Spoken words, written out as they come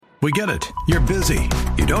We get it. You're busy.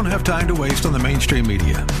 You don't have time to waste on the mainstream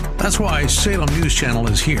media. That's why Salem News Channel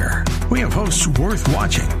is here. We have hosts worth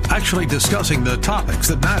watching, actually discussing the topics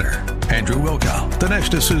that matter. Andrew Wilkow,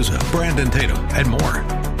 Dinesh D'Souza, Brandon Tatum, and more.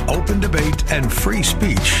 Open debate and free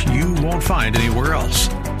speech you won't find anywhere else.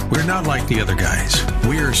 We're not like the other guys.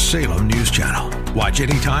 We're Salem News Channel. Watch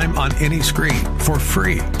anytime on any screen for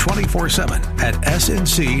free 24/7 at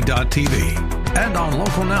snc.tv and on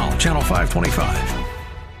Local Now, Channel 525.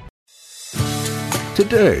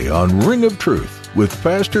 Today on Ring of Truth with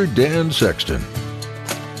Pastor Dan Sexton.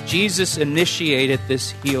 Jesus initiated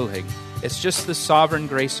this healing. It's just the sovereign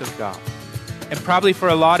grace of God. And probably for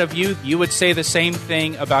a lot of you, you would say the same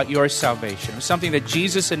thing about your salvation. It was something that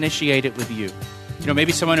Jesus initiated with you. You know,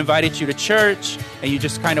 maybe someone invited you to church and you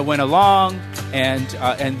just kind of went along and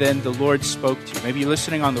then the Lord spoke to you. Maybe you're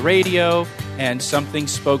listening on the radio and something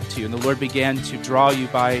spoke to you and the Lord began to draw you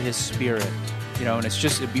by His Spirit. You know, and it's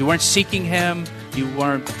just, you weren't seeking Him, you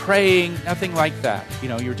weren't praying, nothing like that. You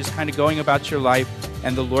know, you're just kind of going about your life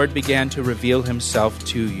and the Lord began to reveal Himself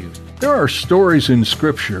to you. There are stories in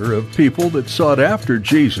Scripture of people that sought after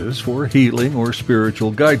Jesus for healing or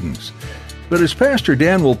spiritual guidance. But as Pastor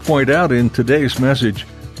Dan will point out in today's message,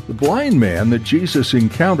 the blind man that Jesus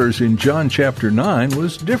encounters in John chapter 9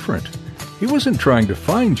 was different. He wasn't trying to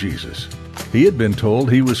find Jesus. He had been told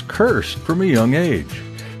he was cursed from a young age.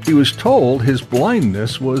 He was told his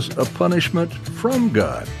blindness was a punishment from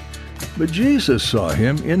God. But Jesus saw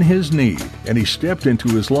him in his need, and He stepped into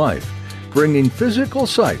his life, bringing physical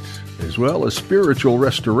sight as well as spiritual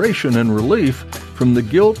restoration and relief from the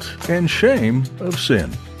guilt and shame of sin.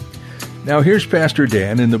 Now here's Pastor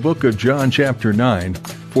Dan in the book of John chapter 9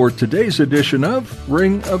 for today's edition of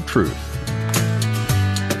Ring of Truth.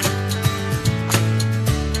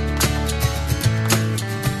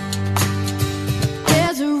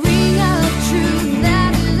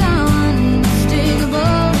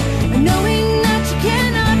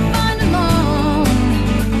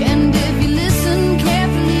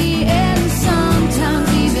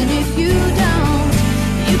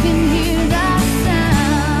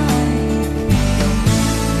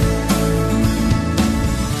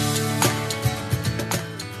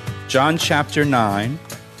 John chapter 9,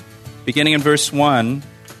 beginning in verse 1.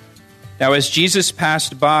 Now as Jesus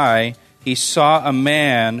passed by, He saw a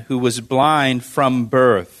man who was blind from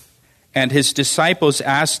birth. And His disciples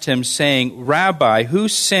asked Him, saying, Rabbi, who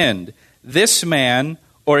sinned, this man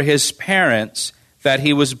or his parents, that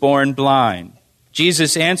he was born blind?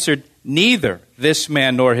 Jesus answered, Neither this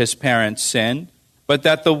man nor his parents sinned, but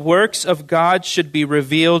that the works of God should be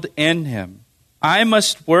revealed in him. I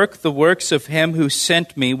must work the works of Him who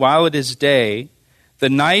sent me while it is day. The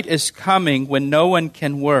night is coming when no one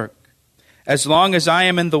can work. As long as I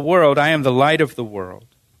am in the world, I am the light of the world.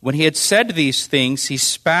 When He had said these things, He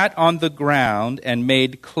spat on the ground and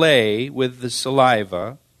made clay with the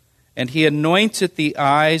saliva, and He anointed the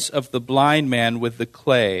eyes of the blind man with the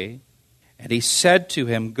clay. And He said to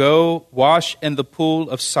him, Go wash in the pool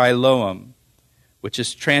of Siloam, which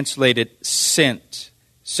is translated sent.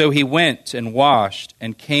 So he went and washed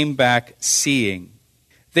and came back seeing.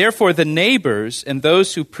 Therefore the neighbors and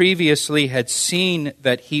those who previously had seen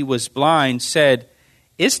that he was blind said,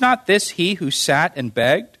 Is not this he who sat and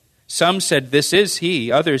begged? Some said, This is he.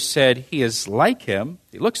 Others said, He is like him.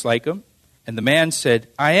 He looks like him. And the man said,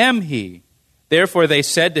 I am he. Therefore they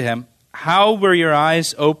said to him, How were your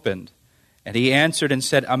eyes opened? And he answered and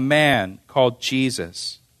said, A man called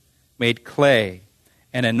Jesus made clay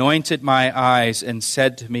and anointed my eyes, and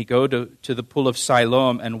said to me, Go to the pool of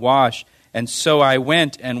Siloam and wash. And so I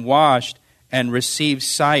went and washed and received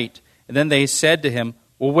sight. And then they said to him,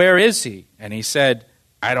 Well, where is he? And he said,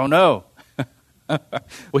 I don't know.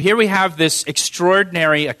 Well, here we have this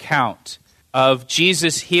extraordinary account of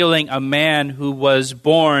Jesus healing a man who was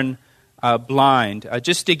born blind.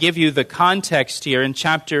 Just to give you the context here, in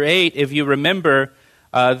chapter 8, if you remember,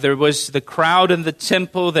 there was the crowd in the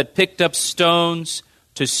temple that picked up stones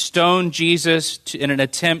to stone Jesus in an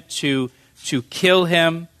attempt to kill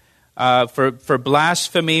him for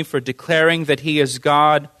blasphemy, for declaring that He is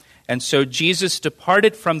God. And so Jesus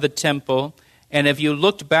departed from the temple. And if you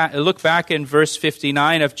look back in verse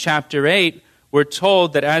 59 of chapter 8, we're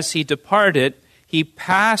told that as He departed, He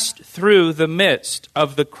passed through the midst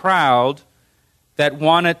of the crowd that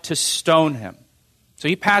wanted to stone Him. So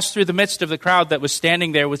He passed through the midst of the crowd that was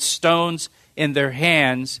standing there with stones in their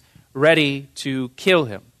hands, ready to kill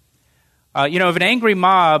Him. If an angry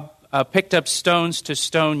mob picked up stones to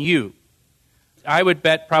stone you, I would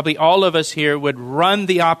bet probably all of us here would run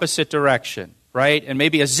the opposite direction, right? And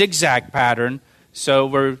maybe a zigzag pattern, so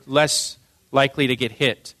we're less likely to get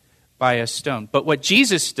hit. by a stone. But what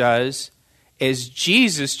Jesus does is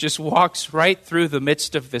Jesus just walks right through the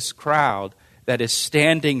midst of this crowd that is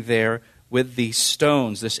standing there with these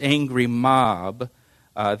stones, this angry mob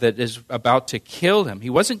that is about to kill him. He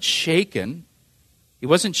wasn't shaken. He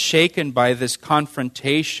wasn't shaken by this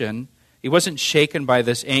confrontation. He wasn't shaken by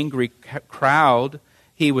this angry crowd.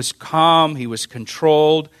 He was calm. He was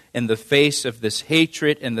controlled in the face of this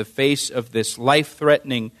hatred, in the face of this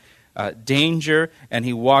life-threatening danger, and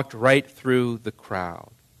he walked right through the crowd.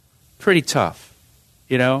 Pretty tough,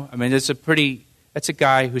 you know? I mean, that's a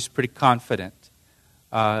guy who's pretty confident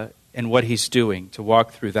in what he's doing to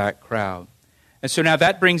walk through that crowd. And so now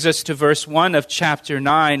that brings us to verse 1 of chapter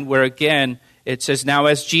 9, where again it says, now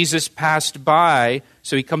as Jesus passed by,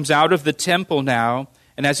 so he comes out of the temple now,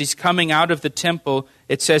 and as he's coming out of the temple,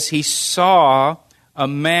 it says he saw a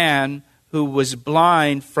man who was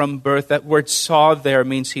blind from birth. That word saw there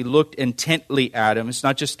means he looked intently at him. It's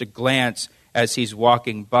not just a glance as he's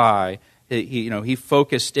walking by. He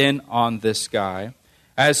focused in on this guy.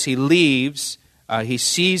 As he leaves, he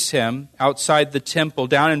sees him outside the temple.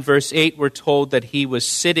 Down in verse 8, we're told that he was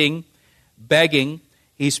sitting, begging.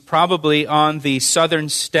 He's probably on the southern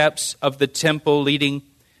steps of the temple leading,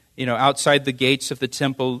 outside the gates of the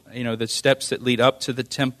temple, the steps that lead up to the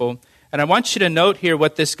temple. And I want you to note here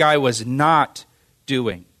what this guy was not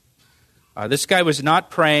doing. This guy was not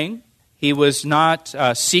praying. He was not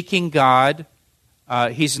seeking God.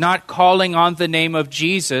 He's not calling on the name of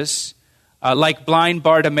Jesus like blind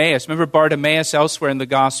Bartimaeus. Remember Bartimaeus elsewhere in the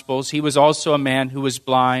Gospels? He was also a man who was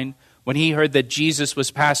blind. When he heard that Jesus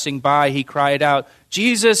was passing by, he cried out,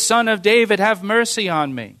 "Jesus, Son of David, have mercy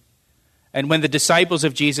on me." And when the disciples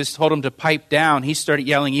of Jesus told him to pipe down, he started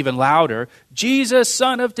yelling even louder, "Jesus,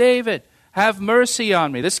 Son of David, have mercy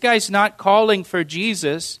on me." This guy's not calling for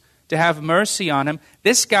Jesus to have mercy on him.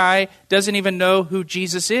 This guy doesn't even know who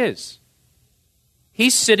Jesus is.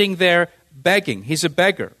 He's sitting there begging. He's a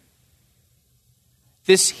beggar.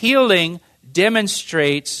 This healing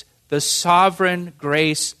demonstrates the sovereign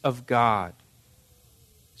grace of God.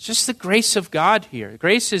 It's just the grace of God here.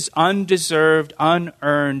 Grace is undeserved,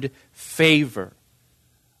 unearned favor,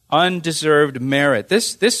 undeserved merit.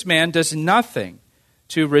 This man does nothing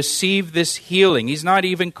to receive this healing. He's not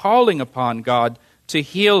even calling upon God to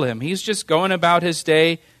heal him. He's just going about his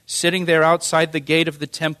day, sitting there outside the gate of the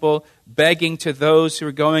temple, begging to those who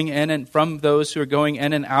are going in and from those who are going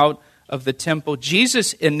in and out of the temple.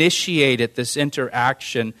 Jesus initiated this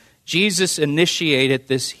interaction. Jesus initiated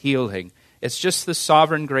this healing. It's just the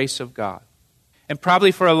sovereign grace of God. And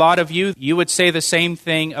probably for a lot of you, you would say the same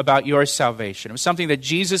thing about your salvation. It was something that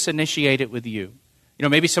Jesus initiated with you.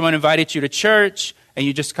 Maybe someone invited you to church and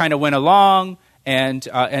you just kind of went along and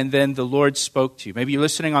then the Lord spoke to you. Maybe you're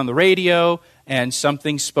listening on the radio and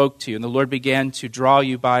something spoke to you and the Lord began to draw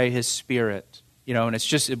you by His Spirit. And it's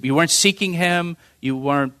just, you weren't seeking Him, you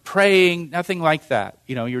weren't praying, nothing like that.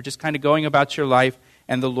 You're just kind of going about your life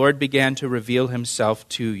and the Lord began to reveal Himself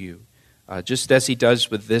to you, just as He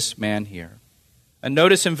does with this man here. And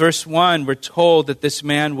notice in verse 1, we're told that this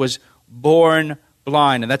man was born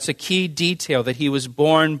blind. And that's a key detail, that he was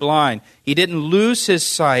born blind. He didn't lose his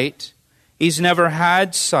sight. He's never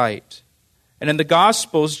had sight. And in the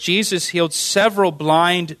Gospels, Jesus healed several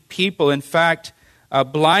blind people. In fact,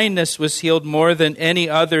 blindness was healed more than any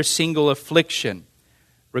other single affliction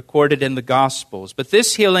recorded in the Gospels. But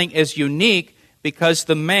this healing is unique because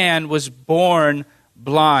the man was born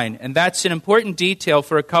blind. And that's an important detail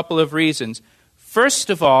for a couple of reasons. First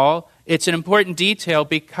of all, it's an important detail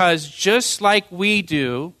because just like we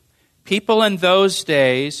do, people in those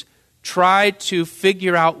days tried to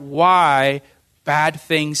figure out why bad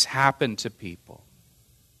things happen to people.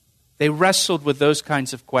 They wrestled with those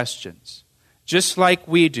kinds of questions. Just like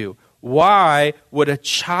we do. Why would a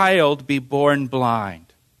child be born blind?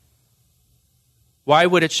 Why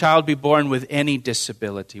would a child be born with any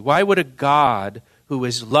disability? Why would a God who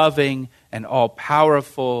is loving and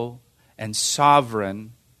all-powerful and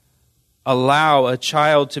sovereign allow a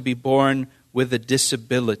child to be born with a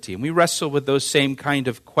disability? And we wrestle with those same kind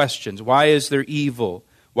of questions. Why is there evil?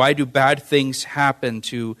 Why do bad things happen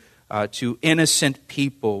to innocent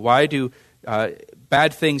people? Why do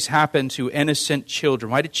bad things happen to innocent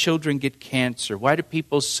children? Why do children get cancer? Why do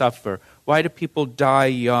people suffer? Why do people die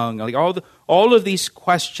young? Like all of these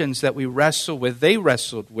questions that we wrestle with, they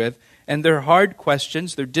wrestled with, and they're hard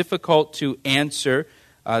questions. They're difficult to answer.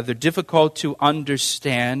 They're difficult to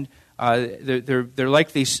understand. They're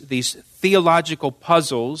like these theological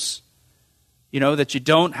puzzles, that you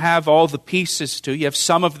don't have all the pieces to. You have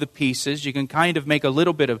some of the pieces. You can kind of make a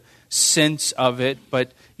little bit of sense of it,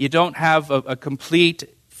 but you don't have a complete,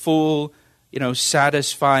 full,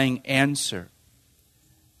 satisfying answer.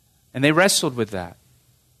 And they wrestled with that.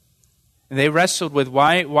 And they wrestled with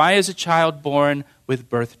why is a child born with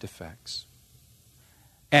birth defects?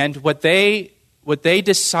 And what they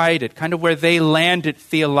decided, kind of where they landed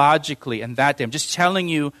theologically in that day, I'm just telling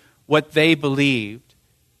you what they believed.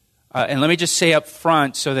 And let me just say up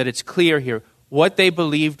front so that it's clear here, what they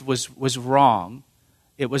believed was wrong.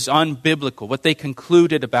 It was unbiblical. What they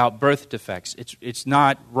concluded about birth defects, it's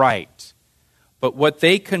not right. But what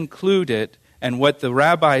they concluded and what the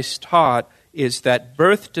rabbis taught is that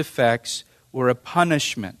birth defects were a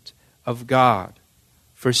punishment of God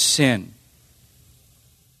for sin.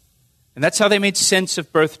 And that's how they made sense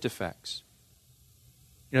of birth defects.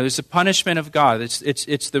 There's a punishment of God.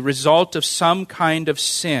 It's the result of some kind of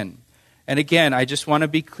sin. And again, I just want to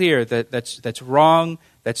be clear that that's wrong.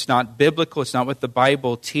 That's not biblical. It's not what the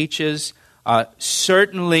Bible teaches.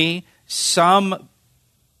 Certainly, some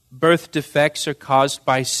birth defects are caused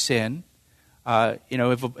by sin.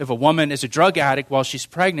 If a woman is a drug addict while she's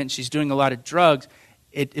pregnant, she's doing a lot of drugs,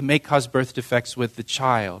 it may cause birth defects with the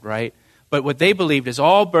child, right? But what they believed is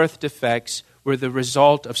all birth defects were the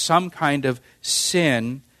result of some kind of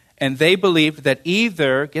sin, and they believed that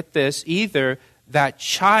either that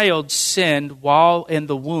child sinned while in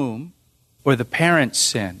the womb, or the parents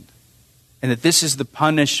sinned, and that this is the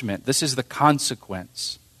punishment, this is the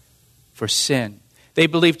consequence for sin. They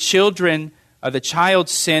believed the child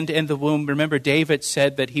sinned in the womb. Remember, David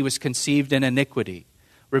said that he was conceived in iniquity.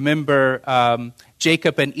 Remember,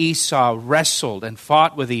 Jacob and Esau wrestled and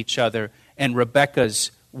fought with each other in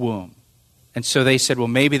Rebekah's womb. And so they said, well,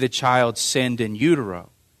 maybe the child sinned in utero,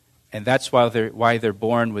 and that's why they're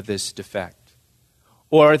born with this defect.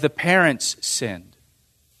 Or the parents sinned,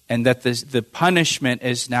 and that the punishment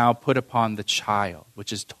is now put upon the child,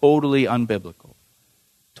 which is totally unbiblical,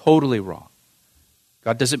 totally wrong.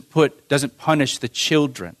 God doesn't punish the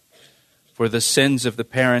children for the sins of the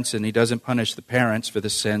parents, and He doesn't punish the parents for the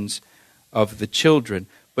sins of the children.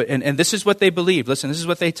 But and this is what they believed. Listen, this is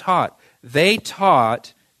what they taught. They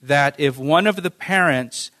taught that if one of the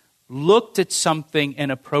parents looked at something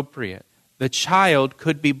inappropriate, the child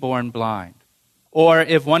could be born blind. Or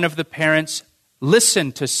if one of the parents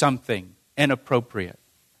listened to something inappropriate,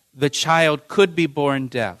 the child could be born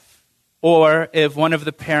deaf. Or if one of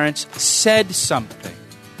the parents said something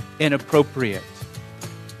inappropriate,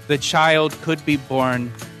 the child could be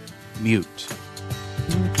born mute.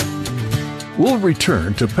 We'll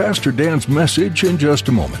return to Pastor Dan's message in just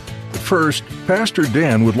a moment. First, Pastor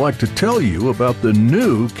Dan would like to tell you about the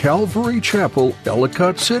new Calvary Chapel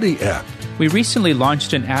Ellicott City app. We recently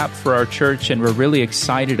launched an app for our church, and we're really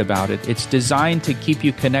excited about it. It's designed to keep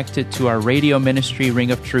you connected to our radio ministry,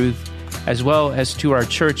 Ring of Truth, as well as to our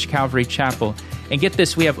church, Calvary Chapel. And get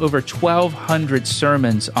this, we have over 1,200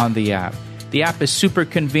 sermons on the app. The app is super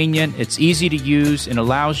convenient, it's easy to use, and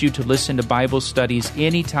allows you to listen to Bible studies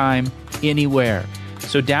anytime, anywhere.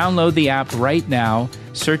 So download the app right now,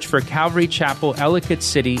 search for Calvary Chapel Ellicott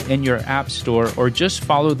City in your app store, or just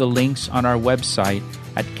follow the links on our website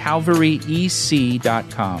at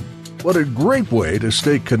calvaryec.com. What a great way to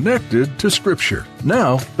stay connected to Scripture.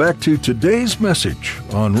 Now, back to today's message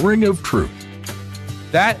on Ring of Truth.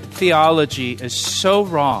 That theology is so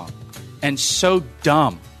wrong and so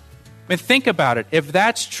dumb. I mean, think about it. If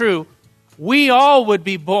that's true, we all would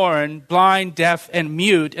be born blind, deaf, and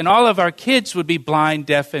mute, and all of our kids would be blind,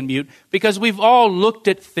 deaf, and mute, because we've all looked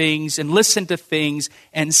at things and listened to things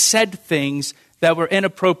and said things that were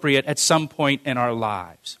inappropriate at some point in our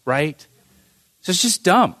lives, right? So it's just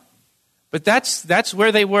dumb. But that's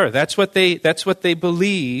where they were. That's what they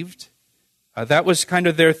believed. That was kind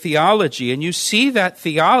of their theology. And you see that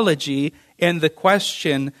theology in the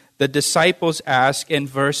question the disciples ask in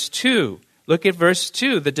verse 2. Look at verse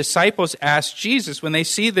 2. The disciples ask Jesus, when they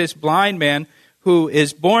see this blind man who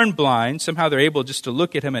is born blind, somehow they're able just to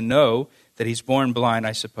look at him and know that he's born blind,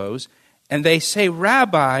 I suppose. And they say,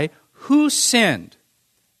 Rabbi, who sinned,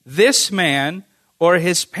 this man or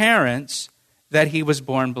his parents, that he was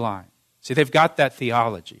born blind? See, they've got that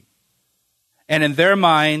theology. And in their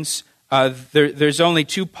minds, there's only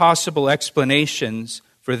two possible explanations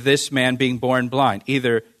for this man being born blind.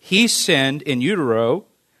 Either he sinned in utero,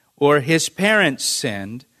 or his parents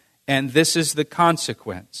sinned, and this is the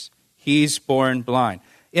consequence. He's born blind.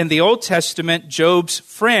 In the Old Testament, Job's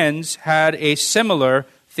friends had a similar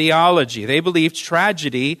theology. They believed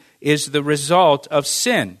tragedy is the result of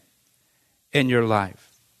sin in your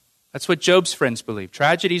life. That's what Job's friends believe.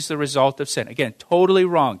 Tragedy is the result of sin. Again, totally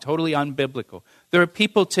wrong, totally unbiblical. There are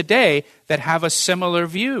people today that have a similar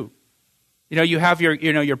view. You have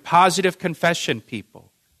your positive confession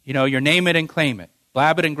people. Your name it and claim it,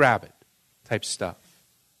 blab it and grab it type stuff.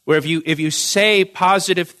 Where if you say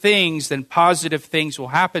positive things, then positive things will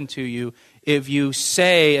happen to you. If you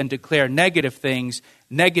say and declare negative things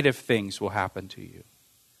will happen to you.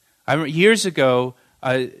 I remember years ago,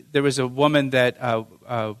 there was a woman that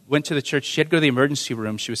went to the church. She had to go to the emergency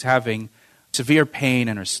room. She was having severe pain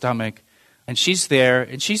in her stomach. And she's there,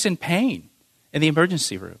 and she's in pain in the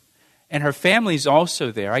emergency room. And her family's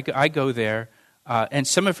also there. I go there, and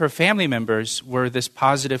some of her family members were this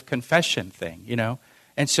positive confession thing, you know.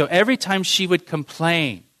 And so every time she would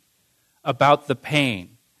complain about the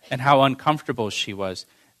pain and how uncomfortable she was,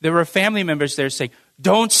 there were family members there saying,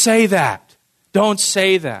 "Don't say that. Don't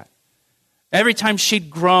say that." Every time she'd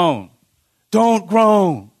groan, "Don't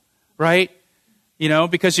groan," right? You know,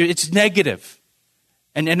 because it's negative.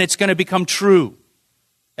 And it's going to become true.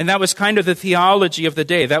 And that was kind of the theology of the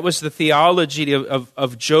day. That was the theology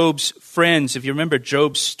of Job's friends. If you remember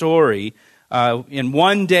Job's story, in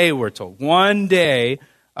one day, we're told, one day,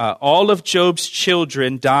 all of Job's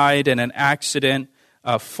children died in an accident.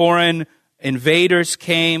 Foreign invaders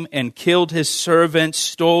came and killed his servants,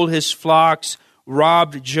 stole his flocks,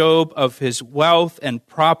 robbed Job of his wealth and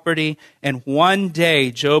property. And one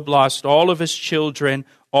day, Job lost all of his children,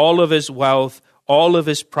 all of his wealth, all of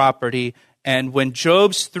his property. And when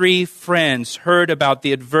Job's three friends heard about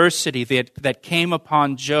the adversity that came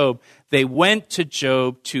upon Job, they went to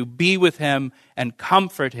Job to be with him and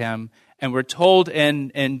comfort him. And we're told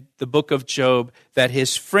in the book of Job that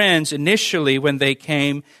his friends, initially when they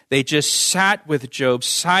came, they just sat with Job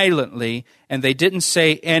silently and they didn't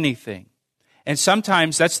say anything. And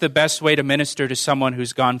sometimes that's the best way to minister to someone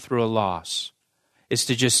who's gone through a loss, is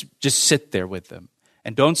to just sit there with them.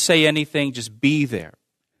 And don't say anything, just be there.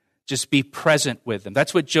 Just be present with them.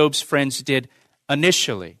 That's what Job's friends did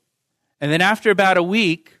initially. And then after about a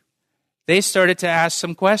week, they started to ask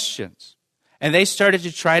some questions. And they started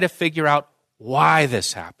to try to figure out why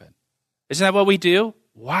this happened. Isn't that what we do?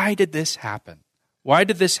 Why did this happen? Why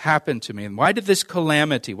did this happen to me? And why did this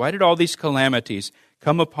calamity, why did all these calamities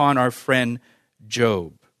come upon our friend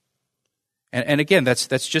Job? And again, that's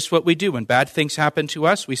just what we do. When bad things happen to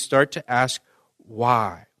us, we start to ask,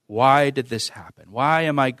 why? Why did this happen? Why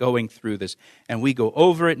am I going through this? And we go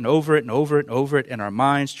over it and over it and over it and over it in our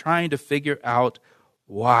minds, trying to figure out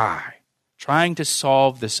why. Trying to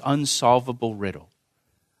solve this unsolvable riddle.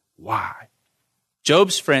 Why?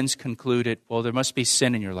 Job's friends concluded, well, there must be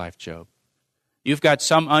sin in your life, Job. You've got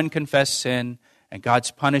some unconfessed sin, and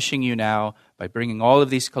God's punishing you now by bringing all of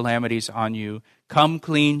these calamities on you. Come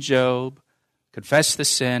clean, Job. Confess the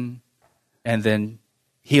sin, and then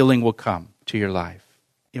healing will come to your life.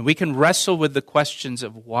 And we can wrestle with the questions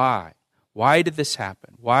of why. Why did this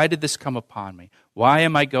happen? Why did this come upon me? Why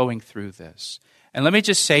am I going through this? And let me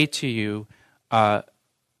just say to you,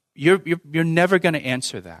 you're never going to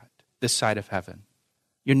answer that this side of heaven.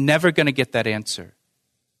 You're never going to get that answer.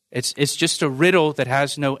 It's just a riddle that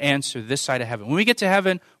has no answer this side of heaven. When we get to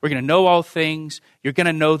heaven, we're going to know all things. You're going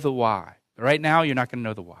to know the why. But right now, you're not going to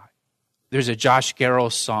know the why. There's a Josh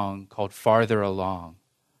Garrell song called Farther Along.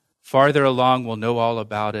 Farther along, we'll know all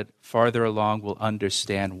about it. Farther along, we'll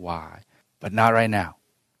understand why. But not right now.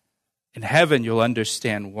 In heaven, you'll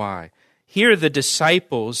understand why. Here, the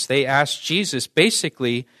disciples, they asked Jesus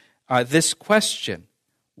basically this question.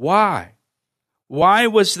 Why? Why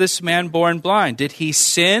was this man born blind? Did he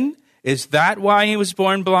sin? Is that why he was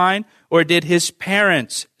born blind? Or did his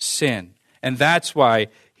parents sin? And that's why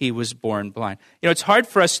he was born blind. You know, it's hard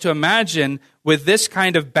for us to imagine with this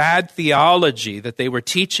kind of bad theology that they were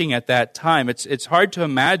teaching at that time. It's hard to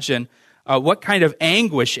imagine what kind of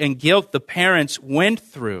anguish and guilt the parents went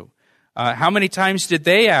through. How many times did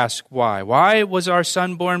they ask why? Why was our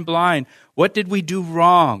son born blind? What did we do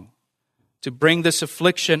wrong to bring this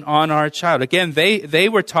affliction on our child? Again, they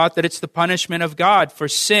were taught that it's the punishment of God for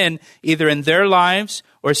sin, either in their lives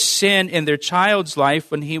or sin in their child's life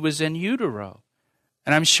when he was in utero.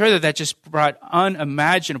 And I'm sure that just brought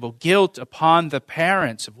unimaginable guilt upon the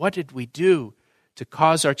parents of what did we do to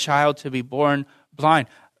cause our child to be born blind.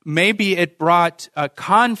 Maybe it brought a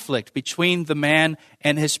conflict between the man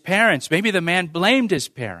and his parents. Maybe the man blamed his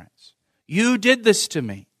parents. You did this to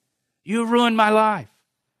me. You ruined my life.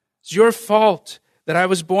 It's your fault that I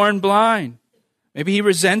was born blind. Maybe he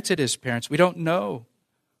resented his parents. We don't know.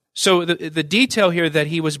 So the detail here that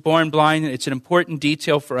he was born blind, it's an important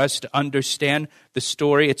detail for us to understand the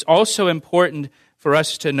story. It's also important for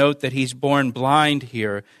us to note that he's born blind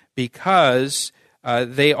here because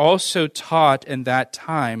they also taught in that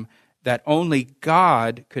time that only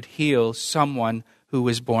God could heal someone who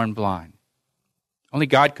was born blind. Only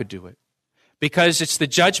God could do it. because it's the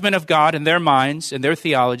judgment of God in their minds, in their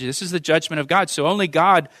theology. This is the judgment of God, so only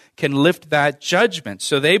God can lift that judgment.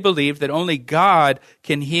 So they believe that only God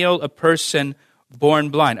can heal a person born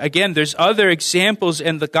blind. Again, there's other examples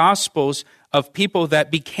in the Gospels of people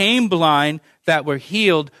that became blind that were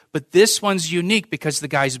healed, but this one's unique because the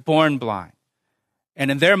guy's born blind.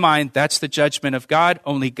 And in their mind, that's the judgment of God.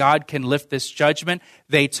 Only God can lift this judgment.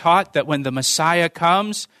 They taught that when the Messiah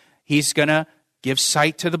comes, he's going to give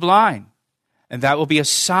sight to the blind. And that will be a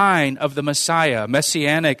sign of the Messiah, a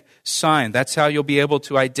messianic sign. That's how you'll be able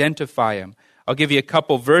to identify him. I'll give you a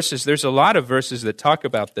couple verses. There's a lot of verses that talk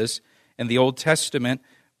about this in the Old Testament,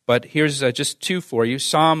 but here's just two for you.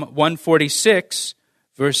 Psalm 146,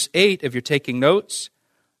 verse 8, if you're taking notes,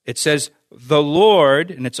 it says, the Lord,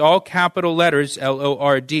 and it's all capital letters,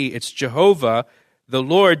 L-O-R-D, it's Jehovah, the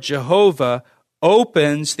Lord Jehovah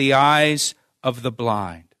opens the eyes of the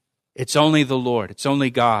blind. It's only the Lord, it's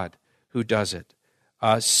only God who does it.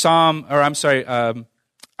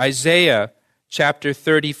 Isaiah chapter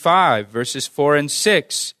 35, verses 4 and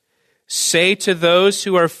 6. Say to those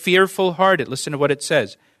who are fearful-hearted, listen to what it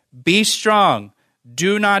says, be strong,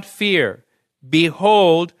 do not fear.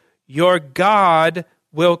 Behold, your God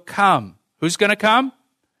will come. Who's going to come?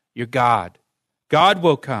 Your God. God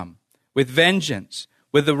will come with vengeance,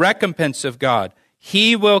 with the recompense of God.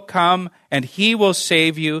 He will come and he will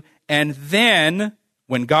save you. And then,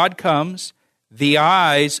 when God comes, the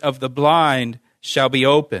eyes of the blind shall be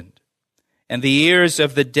opened, and the ears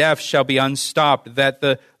of the deaf shall be unstopped, that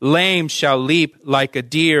the lame shall leap like a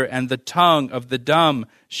deer, and the tongue of the dumb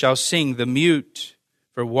shall sing the mute.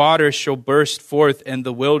 For water shall burst forth in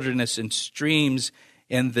the wilderness, and streams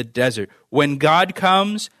in the desert. When God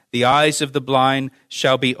comes, the eyes of the blind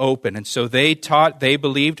shall be open. And so they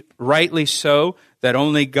believed, rightly so, that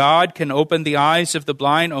only God can open the eyes of the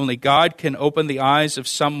blind. Only God can open the eyes of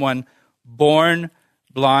someone born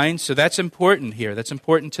blind. So that's important here. That's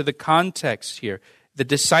important to the context here. The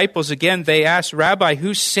disciples, again, they asked, Rabbi,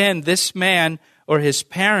 who sinned, this man or his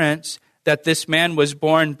parents, that this man was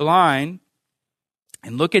born blind?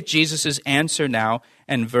 And look at Jesus' answer now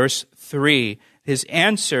in verse 3. His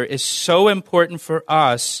answer is so important for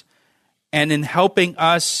us and in helping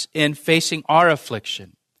us in facing our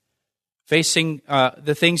affliction, facing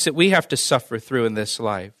the things that we have to suffer through in this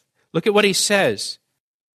life. Look at what he says.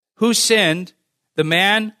 Who sinned, the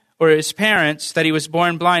man or his parents, that he was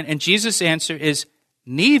born blind? And Jesus' answer is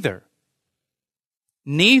neither.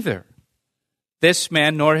 Neither this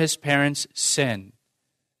man nor his parents sinned.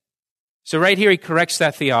 So right here he corrects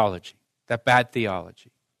that theology, that bad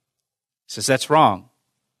theology. He says that's wrong.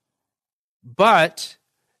 But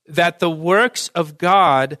that the works of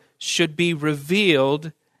God should be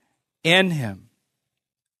revealed in him.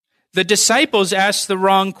 The disciples asked the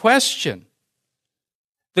wrong question.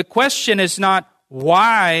 The question is not,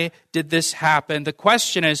 why did this happen? The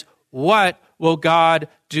question is, what will God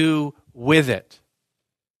do with it?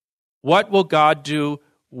 What will God do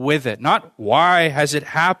with it? Not, why has it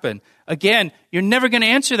happened? Again, you're never going to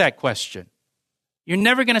answer that question. You're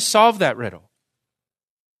never going to solve that riddle.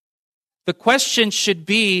 The question should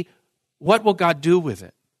be, what will God do with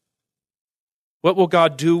it? What will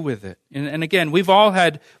God do with it? And again, we've all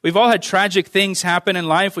had tragic things happen in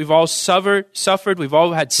life. We've all suffered. We've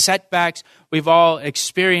all had setbacks. We've all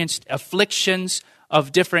experienced afflictions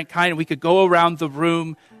of different kinds. We could go around the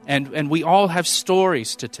room and we all have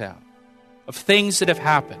stories to tell of things that have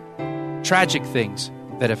happened, tragic things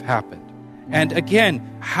that have happened. And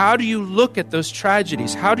again, how do you look at those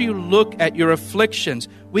tragedies? How do you look at your afflictions?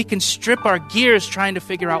 We can strip our gears trying to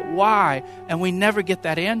figure out why, and we never get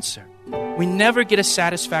that answer. We never get a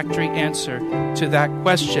satisfactory answer to that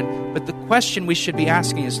question. But the question we should be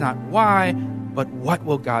asking is not why, but what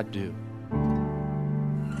will God do?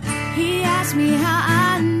 He asked me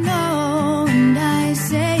how I know, and I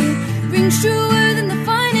say it rings truer than the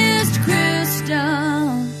finest crystal.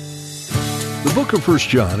 The book of 1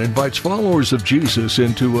 John invites followers of Jesus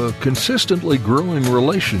into a consistently growing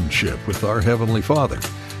relationship with our Heavenly Father.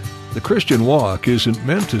 The Christian walk isn't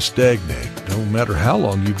meant to stagnate, no matter how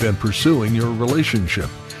long you've been pursuing your relationship.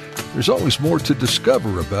 There's always more to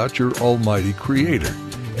discover about your Almighty Creator,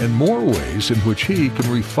 and more ways in which He can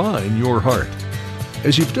refine your heart.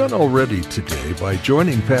 As you've done already today by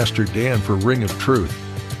joining Pastor Dan for Ring of Truth,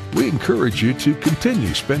 we encourage you to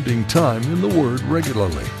continue spending time in the Word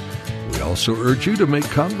regularly. We also urge you to make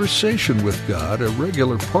conversation with God a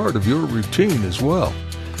regular part of your routine as well,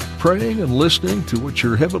 praying and listening to what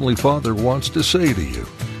your Heavenly Father wants to say to you.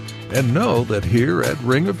 And know that here at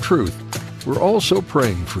Ring of Truth, we're also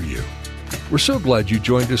praying for you. We're so glad you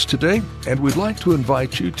joined us today, and we'd like to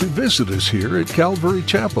invite you to visit us here at Calvary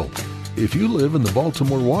Chapel. If you live in the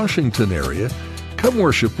Baltimore, Washington area, come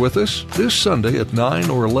worship with us this Sunday at 9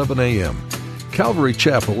 or 11 a.m. Calvary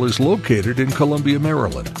Chapel is located in Columbia,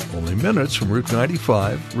 Maryland, only minutes from Route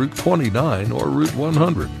 95, Route 29, or Route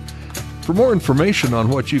 100. For more information on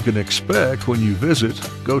what you can expect when you visit,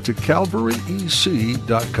 go to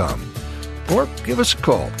calvaryec.com or give us a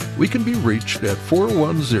call. We can be reached at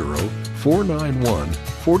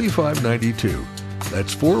 410-491-4592.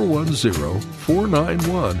 That's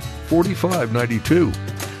 410-491-4592.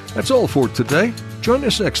 That's all for today. Join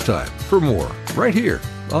us next time for more right here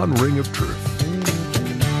on Ring of Truth.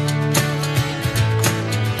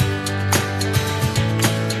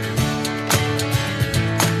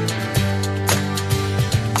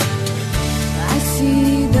 I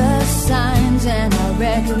see the signs and I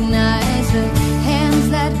recognize the hands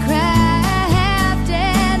that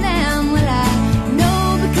crafted them. Well, I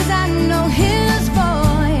know because I know His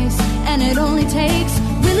voice, and it only takes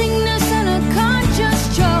willingness and a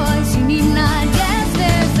conscious choice. You need not guess,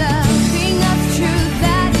 there's a ring of truth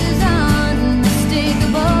that is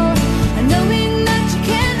unmistakable, and knowing that you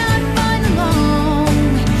cannot find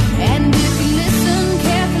alone. And if you listen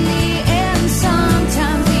carefully, and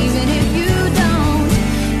sometimes even if you don't,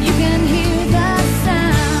 you can hear the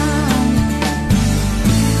sound.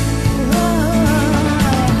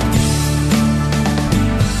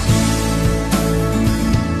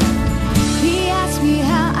 He asked me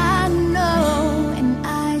how I know, and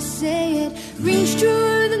I say it rings true.